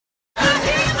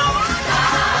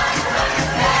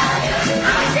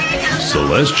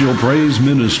Celestial Praise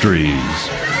Ministries,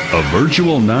 a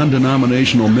virtual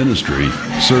non-denominational ministry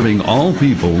serving all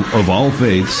people of all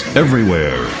faiths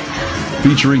everywhere.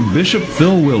 Featuring Bishop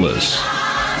Phil Willis.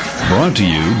 Brought to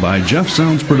you by Jeff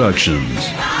Sounds Productions.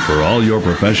 For all your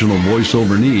professional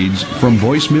voiceover needs, from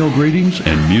voicemail greetings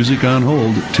and music on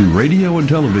hold to radio and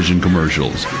television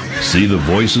commercials, see the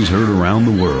voices heard around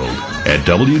the world at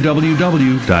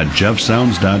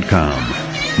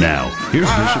www.jeffsounds.com. Now, here's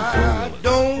Bishop Phil Willis.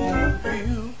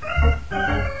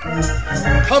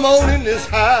 Come on in this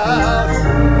house,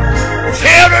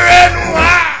 children,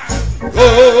 why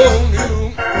don't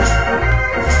you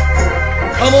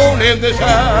come on in this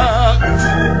house?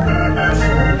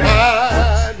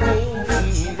 Why don't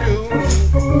you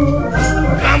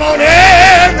come on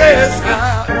in this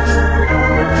house?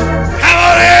 Come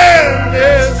on in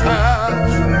this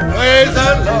house, praise the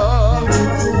Lord.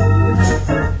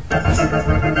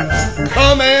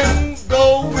 Come and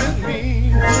go with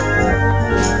me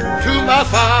to my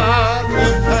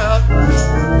Father's house,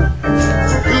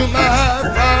 to my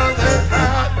Father's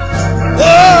house,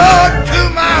 oh, to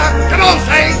my, come on,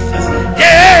 saints,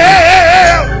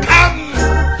 yeah, come,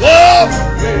 go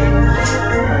with me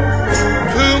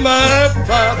to my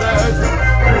Father's,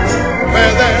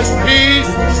 where there's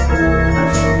peace,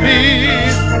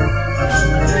 peace,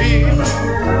 peace,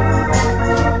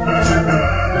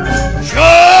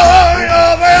 joy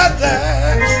over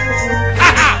there,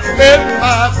 in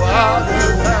my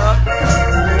Father's house,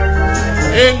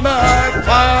 in my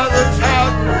Father's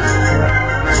house,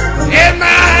 in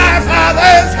my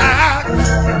Father's house,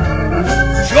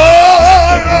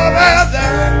 joy over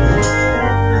there,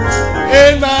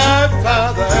 in my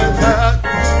Father's house,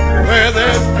 where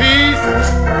there's peace,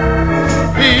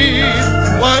 peace,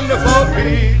 wonderful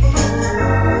peace.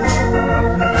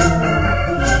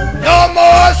 No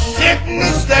more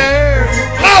sickness there,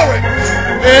 glory,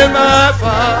 in my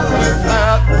Father's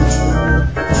house,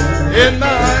 in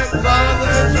my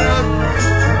Father's house,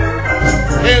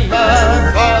 in my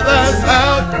Father's house.